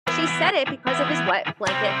She said it because of his wet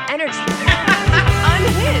blanket energy.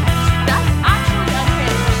 Unhinged. That's actually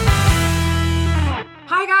unhinged.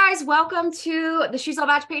 Hi guys, welcome to the She's All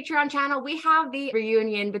Batch Patreon channel. We have the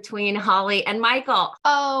reunion between Holly and Michael.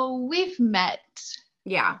 Oh, we've met.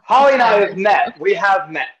 Yeah. Holly and I have met. We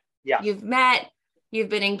have met. Yeah. You've met, you've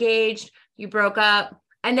been engaged, you broke up.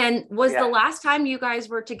 And then was the last time you guys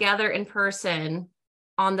were together in person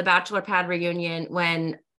on the Bachelor Pad reunion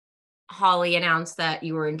when Holly announced that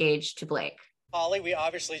you were engaged to Blake? Holly, we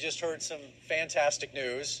obviously just heard some fantastic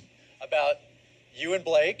news about you and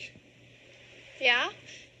Blake. Yeah?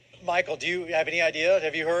 Michael, do you have any idea?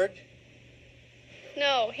 Have you heard?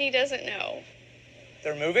 No, he doesn't know.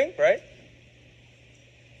 They're moving, right?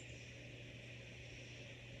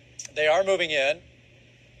 They are moving in.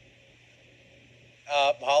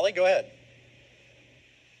 Holly, go ahead.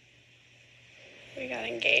 We got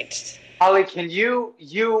engaged. Holly, can you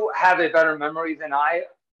have a better memory than I?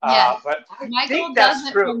 Yes. But I Michael think that's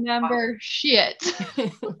doesn't true. remember shit.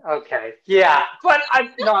 Okay. Yeah. But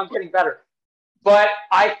I'm getting better. But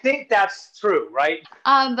I think that's true, right?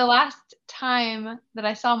 The last time that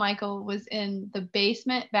I saw Michael was in the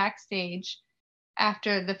basement backstage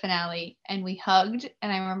after the finale, and we hugged,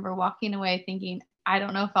 and I remember walking away thinking, I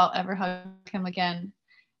don't know if I'll ever hug him again.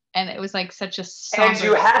 And it was like such a somber,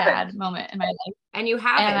 sad moment in my life. And you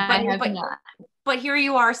haven't. But here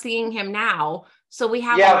you are seeing him now. So we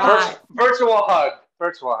have a lot. Virtual hug.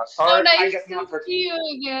 Virtual hug. So nice to see you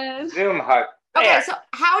again. Zoom hug. Okay, so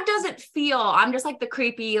how does it feel? I'm just like the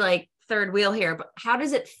creepy third wheel here, but how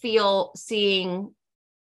does it feel seeing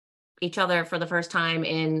each other for the first time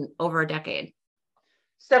in over a decade?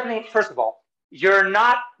 Stephanie, first of all, you're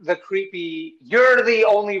not the creepy. You're the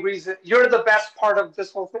only reason. You're the best part of this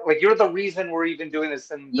whole thing. Like, you're the reason we're even doing this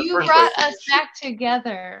in the first place. You brought us back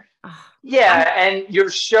together. Yeah, and your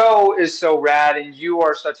show is so rad, and you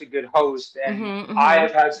are such a good host. And I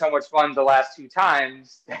have had so much fun the last two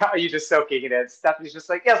times. Are you just soaking it in? Stephanie's just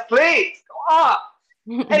like, yes, please, go on.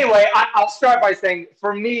 Anyway, I'll start by saying,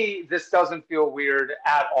 for me, this doesn't feel weird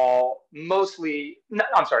at all.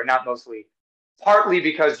 Partly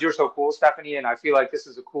because you're so cool, Stephanie, and I feel like this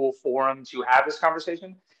is a cool forum to have this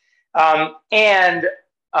conversation. And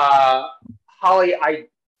Holly,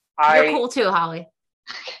 you're cool too, Holly.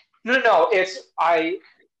 No, it's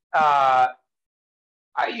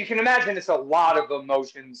you can imagine it's a lot of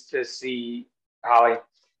emotions to see, Holly,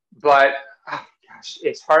 but oh gosh,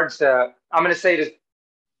 it's hard to. I'm going to say it as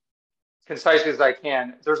concisely as I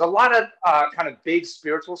can. There's a lot of kind of big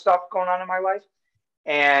spiritual stuff going on in my life.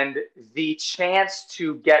 And the chance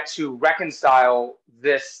to get to reconcile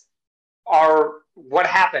what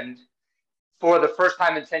happened for the first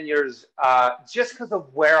time in 10 years, just because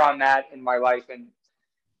of where I'm at in my life. And,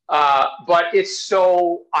 but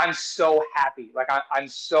I'm so happy. Like, I'm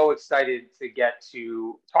so excited to get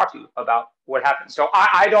to talk to you about what happened. So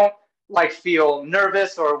I don't feel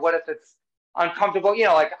nervous or what if it's uncomfortable.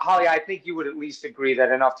 Holly, I think you would at least agree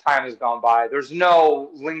that enough time has gone by. There's no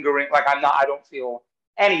lingering, I don't feel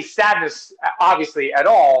any sadness, obviously, at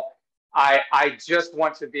all. I just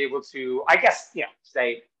want to be able to, I guess,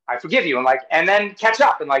 say I forgive you and then catch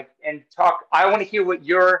up and talk. I want to hear what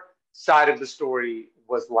your side of the story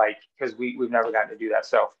was like, because we've never gotten to do that.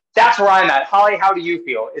 So that's where I'm at. Holly, how do you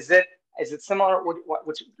feel? Is it similar? Where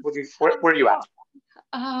are you at?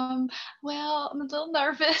 Well, I'm a little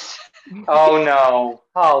nervous. Oh no,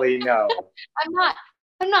 Holly, no.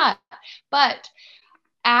 I'm not. But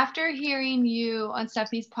after hearing you on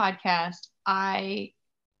Stephanie's podcast, I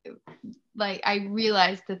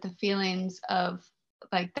realized that the feelings of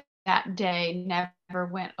that day never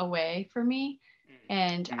went away for me.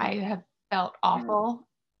 And I have felt awful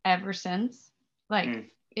ever since.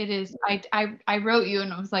 It is, I wrote you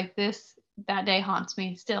and it was that day haunts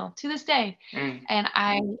me still to this day. And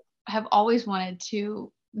I have always wanted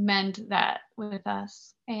to mend that with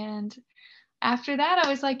us. And after that, I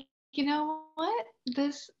was like, you know what?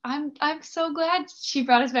 I'm so glad she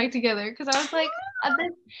brought us back together, because I was like,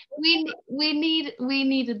 we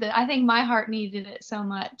needed that. I think my heart needed it so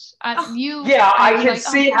much. I could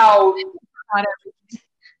see how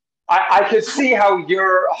I could see how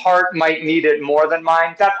your heart might need it more than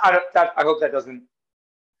mine. I hope that doesn't.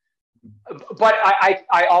 But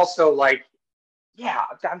I also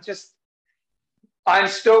I'm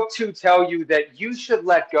stoked to tell you that you should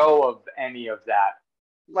let go of any of that.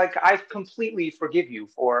 I completely forgive you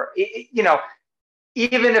for it,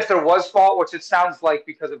 even if there was fault, which it sounds like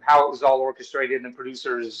because of how it was all orchestrated and the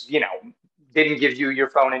producers, didn't give you your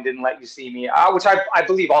phone and didn't let you see me, which I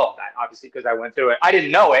believe all of that, obviously, because I went through it. I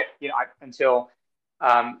didn't know it, until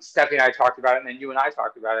Stephanie and I talked about it, and then you and I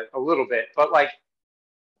talked about it a little bit. But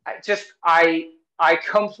I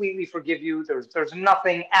completely forgive you. There's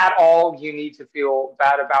nothing at all you need to feel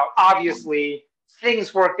bad about. Obviously,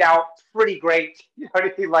 things worked out pretty great. You know what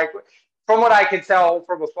I mean? Like, from what I can tell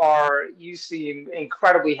from afar, you seem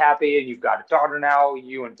incredibly happy, and you've got a daughter now.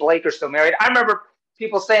 You and Blake are still married. I remember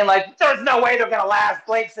people saying like, "There's no way they're gonna last.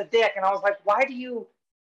 Blake's a dick," and I was like, "Why do you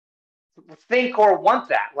think or want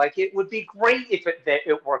that? Like, it would be great if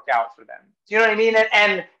it worked out for them." Do you know what I mean?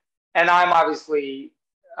 And I'm obviously,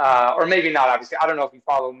 or maybe not obviously. I don't know if you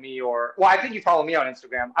follow me or, well, I think you follow me on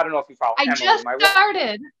Instagram. I don't know if you follow I Emily. just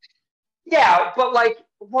started. Yeah, but like,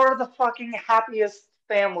 we're the fucking happiest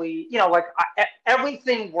family. You know, like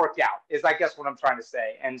everything worked out is, I guess, what I'm trying to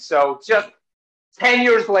say. And so, just 10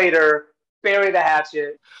 years later, bury the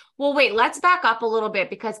hatchet. Well, wait, let's back up a little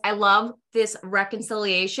bit because I love this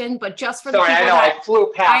reconciliation, but just for the Sorry, people I know that I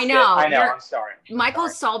flew past I know, it. I know. I'm sorry. Michael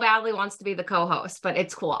so badly wants to be the co-host, but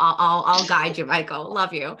it's cool. I'll guide you, Michael.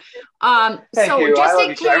 Love you. Thank so you. just I love in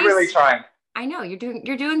you case, too. I'm really trying. I know you're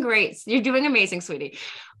doing great. You're doing amazing, sweetie.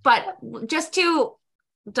 But just to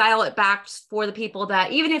dial it back for the people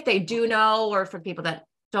that, even if they do know, or for people that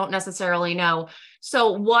don't necessarily know.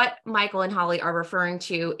 So what Michael and Holly are referring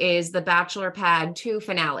to is the Bachelor Pad 2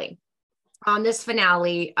 finale. On this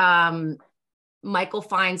finale, Michael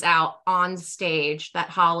finds out on stage that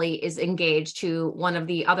Holly is engaged to one of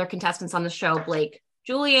the other contestants on the show, Blake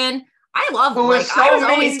Julian. I love Blake. Who was so mean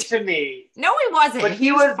always to me. No, he wasn't. But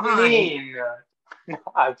he was fine. Mean. No,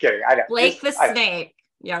 I'm kidding. I know. Blake the snake.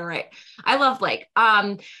 Yeah, right. I love Blake.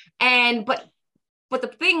 But the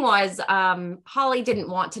thing was, Holly didn't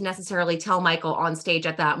want to necessarily tell Michael on stage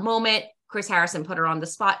at that moment. Chris Harrison put her on the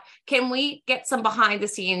spot. Can we get some behind the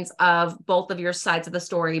scenes of both of your sides of the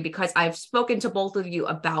story? Because I've spoken to both of you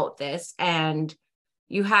about this, and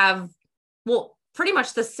you have, well, pretty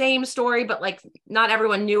much the same story, but like not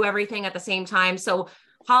everyone knew everything at the same time. So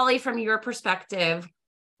Holly, from your perspective,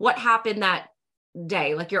 what happened that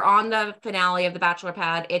day? Like, you're on the finale of the Bachelor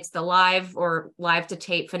Pad. It's the live to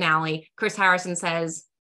tape finale. Chris Harrison says,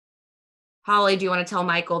 Holly, do you want to tell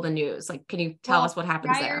Michael the news? Like, can you tell us what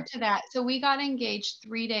happens there? Prior to that, so we got engaged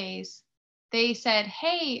 3 days. They said,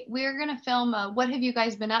 hey, we're going to film what have you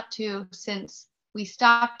guys been up to since we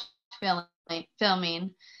stopped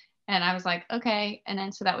filming? And I was like, okay. And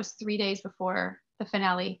then, so that was 3 days before the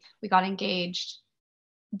finale. We got engaged.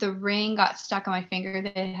 The ring got stuck on my finger.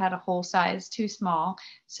 They had a hole size too small.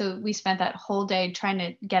 So we spent that whole day trying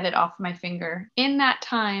to get it off my finger. In that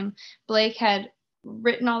time, Blake had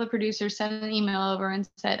written all the producers, sent an email over and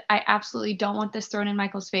said, I absolutely don't want this thrown in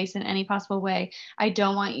Michael's face in any possible way. I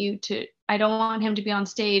don't want him to be on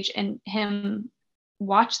stage and him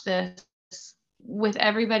watch this with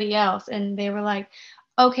everybody else. And they were like,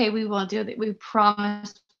 okay, we won't do that. We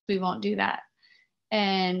promise we won't do that.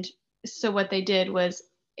 And so what they did was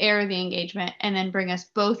air the engagement and then bring us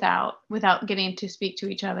both out without getting to speak to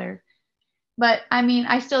each other. But I mean,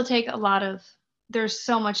 I still take there's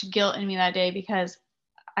so much guilt in me that day because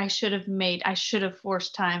I should have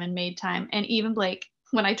forced time and made time. And even Blake,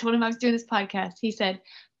 when I told him I was doing this podcast, he said,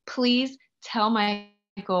 please tell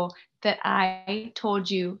Michael that I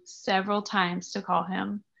told you several times to call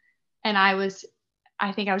him. And I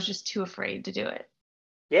think I was just too afraid to do it.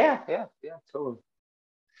 Yeah, totally.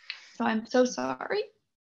 So I'm so sorry.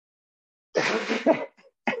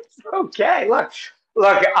 It's okay. Look,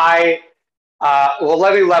 well,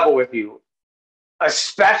 let me level with you.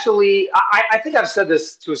 Especially, I think I've said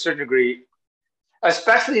this to a certain degree,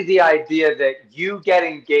 especially the idea that you get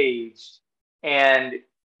engaged and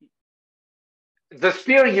the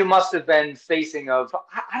fear you must have been facing of,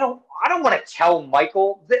 I don't want to tell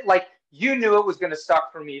Michael that, like, you knew it was going to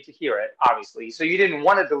suck for me to hear it, obviously. So you didn't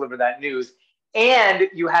want to deliver that news. And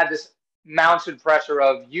you had this mounted pressure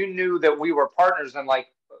of, you knew that we were partners and like,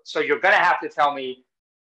 so you're going to have to tell me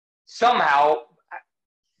somehow.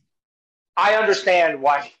 I understand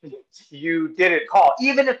why you didn't call,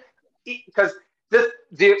 even if, because the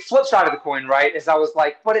flip side of the coin, right, is I was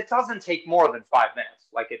like, but it doesn't take more than 5 minutes.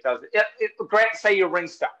 Like it does, grant, say your ring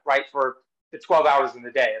stuck, right, for the 12 hours in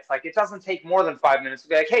the day. It's like, it doesn't take more than 5 minutes to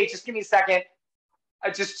be like, hey, just give me a second.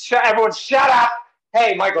 Everyone shut up.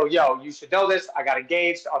 Hey, Michael, yo, you should know this. I got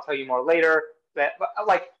engaged. I'll tell you more later. But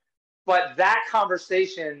that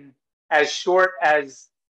conversation, as short as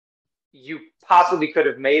you possibly could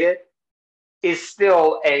have made it, is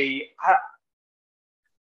still you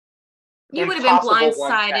would have been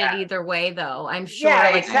blindsided either way, though. I'm sure.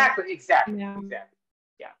 Yeah, exactly.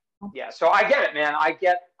 Yeah. So I get it, man. I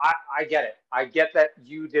get it. I get that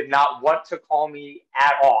you did not want to call me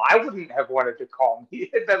at all. I wouldn't have wanted to call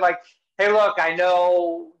me. It'd been like, hey, look, I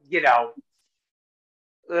know,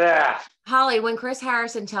 Holly, when Chris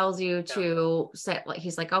Harrison tells you to say, like,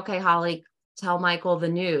 he's like, okay, Holly, tell Michael the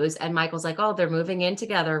news. And Michael's like, oh, they're moving in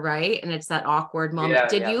together, right? And it's that awkward moment.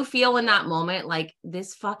 Did you feel in that moment like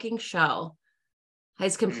this fucking show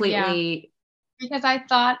has completely... Because I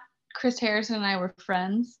thought Chris Harrison and I were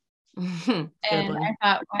friends. And I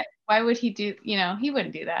thought, why would he do, he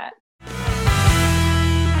wouldn't do that.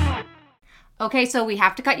 Okay, so we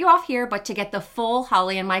have to cut you off here, but to get the full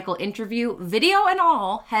Holly and Michael interview, video and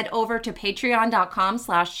all, head over to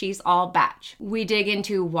patreon.com/she'sallbatch. We dig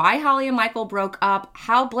into why Holly and Michael broke up,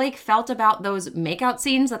 how Blake felt about those makeout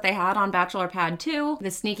scenes that they had on Bachelor Pad 2,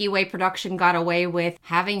 the sneaky way production got away with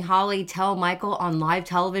having Holly tell Michael on live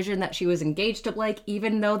television that she was engaged to Blake,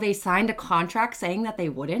 even though they signed a contract saying that they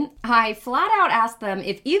wouldn't. I flat out asked them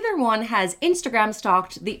if either one has Instagram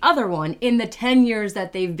stalked the other one in the 10 years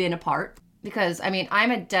that they've been apart. Because, I'm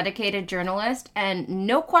a dedicated journalist and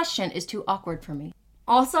no question is too awkward for me.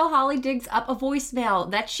 Also, Holly digs up a voicemail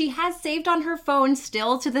that she has saved on her phone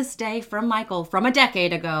still to this day from Michael from a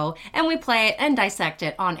decade ago, and we play it and dissect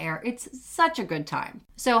it on air. It's such a good time.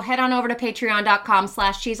 So head on over to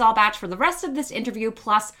patreon.com/she'sallbatch for the rest of this interview,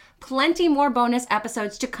 plus plenty more bonus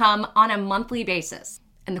episodes to come on a monthly basis.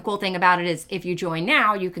 And the cool thing about it is if you join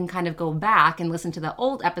now, you can kind of go back and listen to the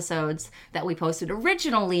old episodes that we posted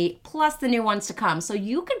originally, plus the new ones to come. So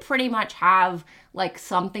you can pretty much have like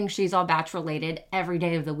something She's All Batch related every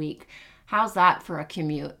day of the week. How's that for a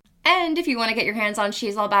commute? And if you want to get your hands on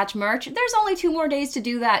She's All Batch merch, there's only 2 more days to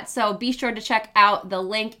do that. So be sure to check out the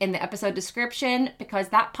link in the episode description because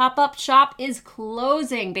that pop-up shop is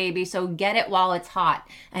closing, baby. So get it while it's hot.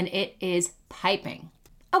 And it is piping.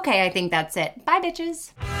 Okay, I think that's it. Bye,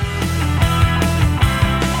 bitches.